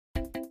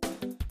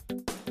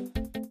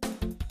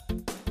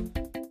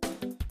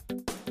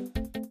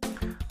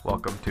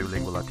Welcome to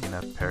Lingua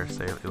Latina per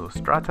se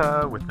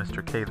illustrata with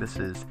Mr. K. This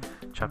is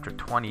chapter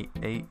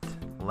 28,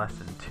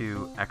 lesson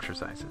 2,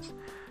 exercises.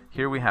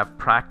 Here we have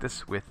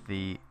practice with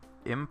the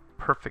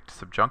imperfect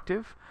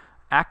subjunctive,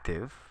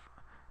 active,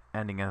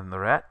 ending in the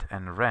ret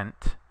and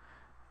rent,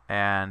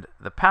 and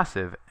the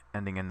passive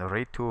ending in the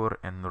retur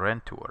and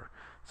rentur.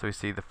 So we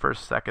see the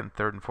first, second,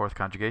 third, and fourth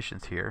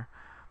conjugations here.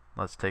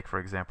 Let's take, for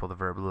example, the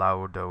verb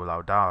laudo,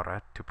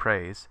 laudare, to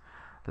praise.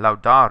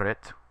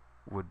 Laudaret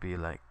would be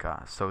like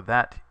so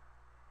that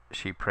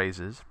she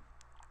praises.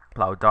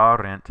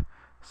 Laudarent,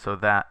 so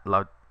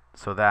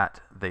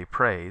that they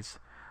praise.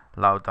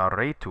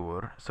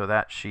 Laudaretur, so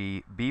that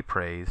she be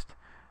praised.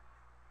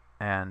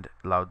 And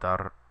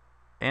laudarentur,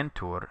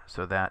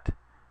 so that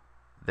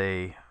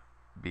they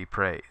be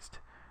praised.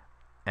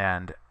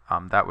 And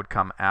that would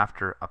come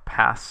after a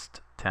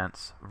past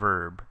tense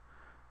verb.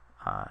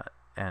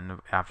 And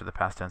after the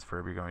past tense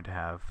verb, you're going to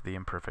have the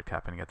imperfect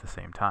happening at the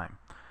same time.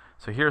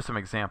 So here are some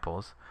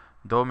examples.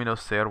 Domino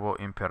servo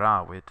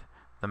imperavit.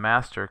 The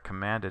master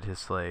commanded his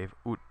slave,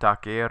 ut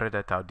taceret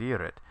et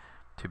audiret,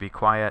 to be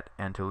quiet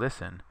and to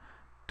listen.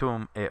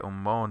 Tum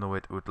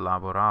monuit ut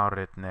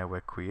laboraret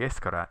neve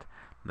quiescerat.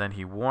 Then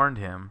he warned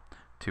him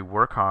to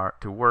work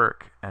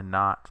and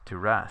not to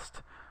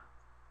rest.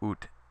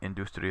 Ut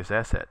industrius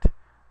esset,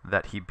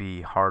 that he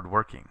be hard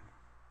working.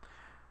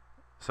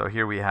 So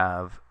here we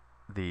have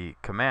the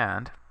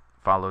command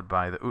followed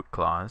by the ut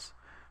clause.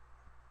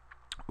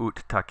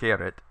 Ut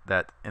taceret,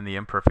 that in the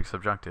imperfect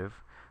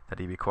subjunctive, that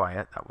he be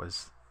quiet, that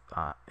was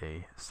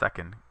a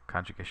second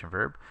conjugation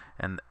verb,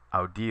 and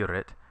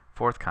audiret,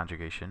 fourth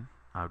conjugation,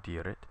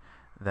 audiret.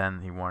 Then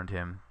he warned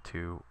him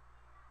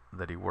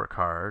that he work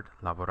hard,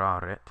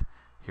 laboraret,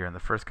 here in the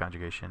first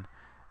conjugation,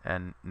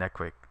 and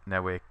neve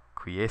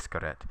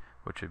quiesceret,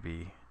 which would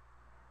be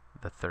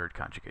the third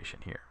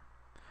conjugation here.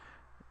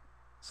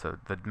 So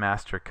the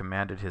master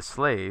commanded his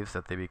slaves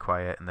that they be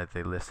quiet and that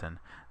they listen.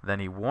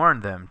 Then he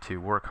warned them to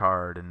work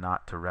hard and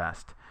not to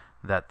rest,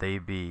 that they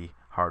be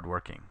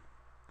hard-working.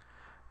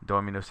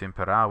 Dominus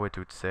imperavit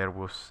ut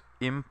servus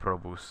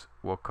improbus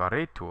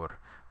vocaretur,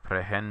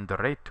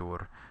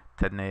 prehenderetur,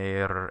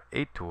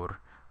 teneretur,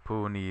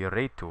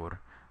 puniretur.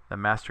 The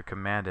master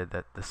commanded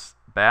that the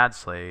bad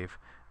slave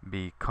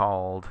be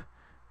called,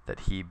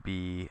 that he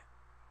be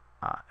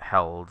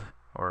held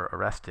or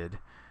arrested,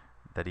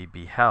 that he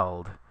be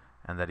held,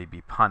 and that he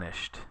be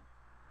punished.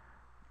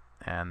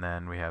 And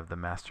then we have the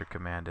master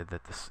commanded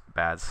that the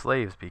bad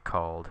slaves be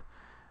called,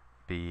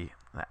 be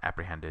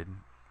apprehended,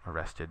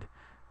 arrested,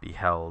 be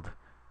held,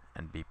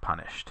 and be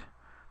punished.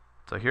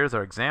 So here's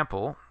our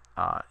example.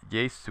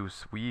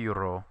 Jesus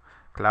viro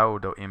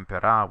claudo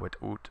imperavit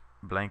ut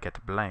blank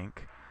et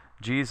blank.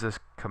 Jesus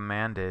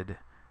commanded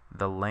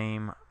the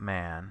lame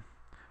man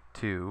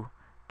to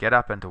get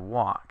up and to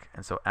walk.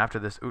 And so after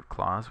this ut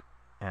clause,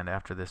 and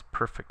after this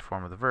perfect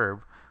form of the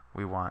verb,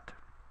 we want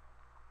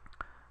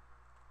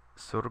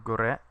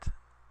surgoret,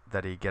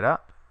 that he get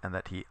up, and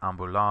that he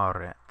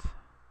ambularet.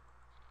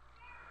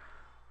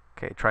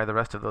 Okay, try the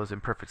rest of those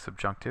imperfect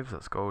subjunctives.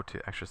 Let's go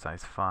to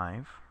exercise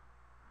 5.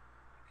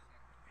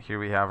 Here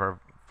we have our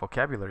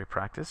vocabulary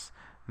practice.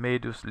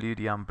 Medus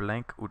ludiam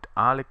blank ut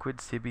aliquid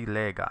sibi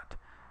legat.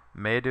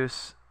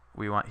 Medus,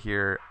 we want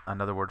here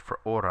another word for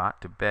orat,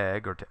 to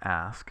beg or to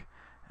ask,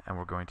 and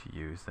we're going to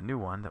use the new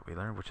one that we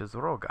learned, which is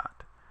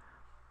rogat.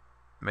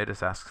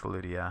 Medus asks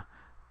Lydia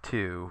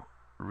to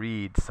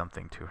read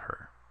something to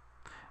her.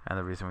 And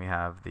the reason we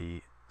have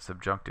the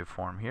subjunctive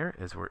form here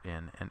is we're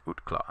in an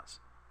ut clause.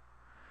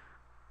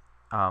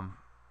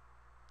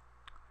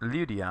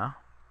 Lydia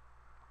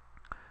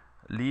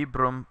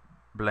librum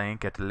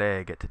blank et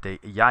leget de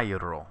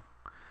Jairo.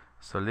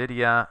 So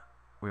Lydia,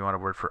 we want a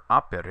word for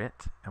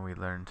aperit, and we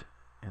learned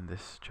in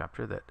this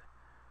chapter that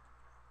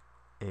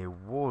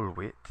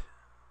evolvit,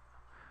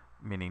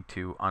 meaning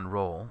to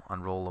unroll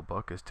a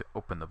book, is to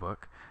open the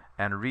book,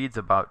 and reads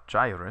about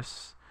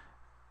Jairus,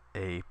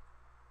 a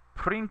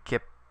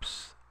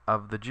princeps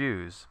of the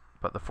Jews.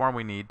 But the form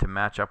we need to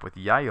match up with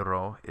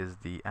Jairo is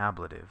the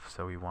ablative,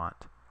 so we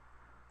want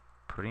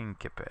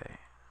principe.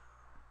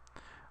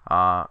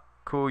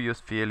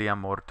 Cujus filia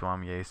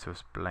mortuam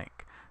Jesus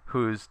blank,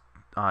 whose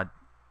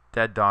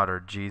dead daughter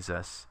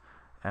Jesus,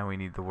 and we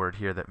need the word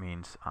here that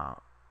means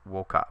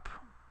woke up.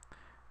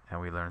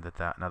 And we learned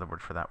that another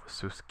word for that was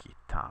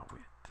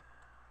suscitavit.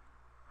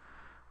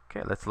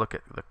 Okay, let's look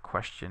at the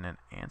question and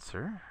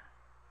answer.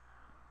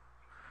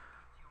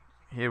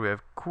 Here we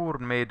have cur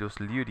medus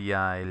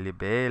Lydiae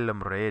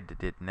libellum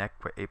redit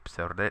neque ipse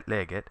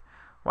legit.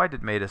 Why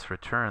did Medus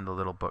return the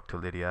little book to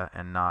Lydia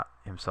and not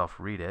himself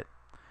read it?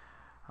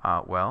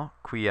 Well,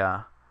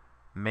 quia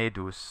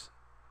medus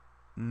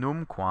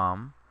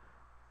numquam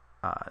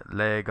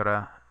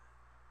legra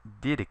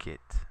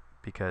didicit,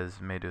 because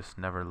Medus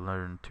never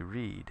learned to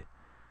read.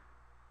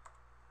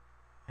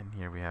 And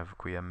here we have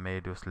quia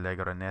medus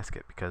legra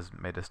nescit, because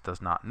Medus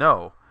does not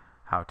know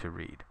how to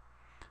read.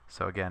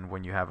 So again,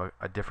 when you have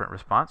a different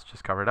response,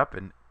 just cover it up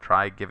and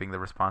try giving the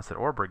response that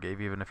Orberg gave,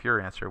 even if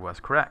your answer was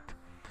correct.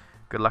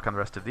 Good luck on the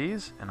rest of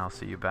these, and I'll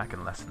see you back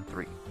in lesson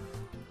 3.